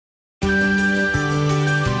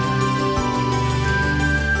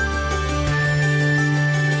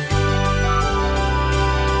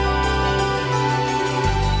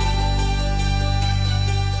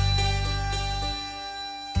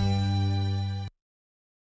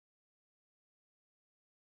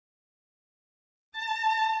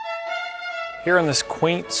Here on this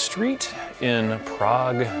quaint street in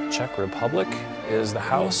Prague, Czech Republic, is the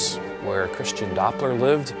house where Christian Doppler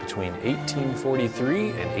lived between 1843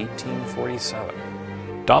 and 1847.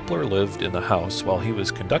 Doppler lived in the house while he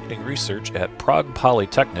was conducting research at Prague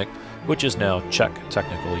Polytechnic, which is now Czech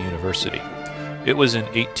Technical University. It was in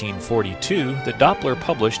 1842 that Doppler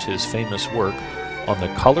published his famous work on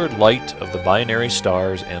the colored light of the binary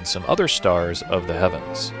stars and some other stars of the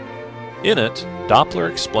heavens. In it,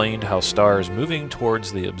 Doppler explained how stars moving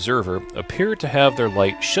towards the observer appear to have their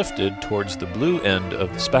light shifted towards the blue end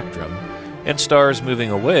of the spectrum, and stars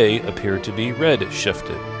moving away appear to be red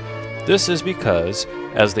shifted. This is because,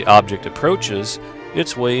 as the object approaches,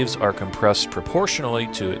 its waves are compressed proportionally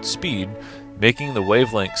to its speed, making the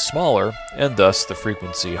wavelength smaller and thus the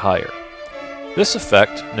frequency higher. This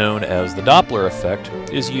effect, known as the Doppler effect,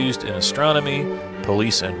 is used in astronomy,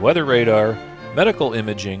 police and weather radar, medical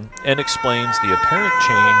imaging, and explains the apparent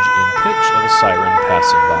change in pitch of a siren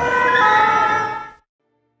passing by.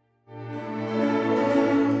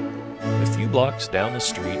 A few blocks down the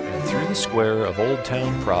street and through the square of Old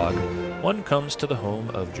Town Prague, one comes to the home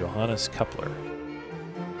of Johannes Kepler.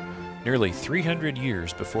 Nearly 300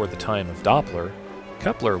 years before the time of Doppler,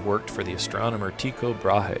 Kepler worked for the astronomer Tycho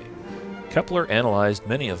Brahe. Kepler analyzed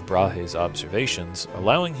many of Brahe's observations,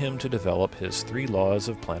 allowing him to develop his 3 laws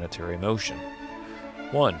of planetary motion.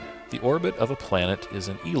 1. The orbit of a planet is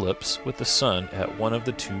an ellipse with the Sun at one of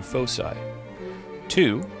the 2 foci.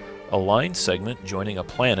 2. A line segment joining a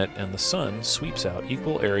planet and the Sun sweeps out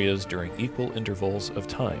equal areas during equal intervals of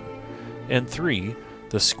time. And 3.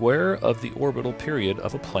 The square of the orbital period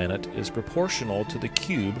of a planet is proportional to the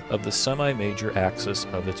cube of the semi-major axis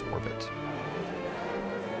of its orbit.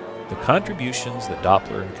 The contributions that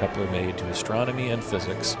Doppler and Kepler made to astronomy and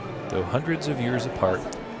physics, though hundreds of years apart,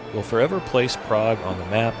 will forever place Prague on the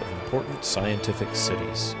map of important scientific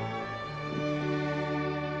cities.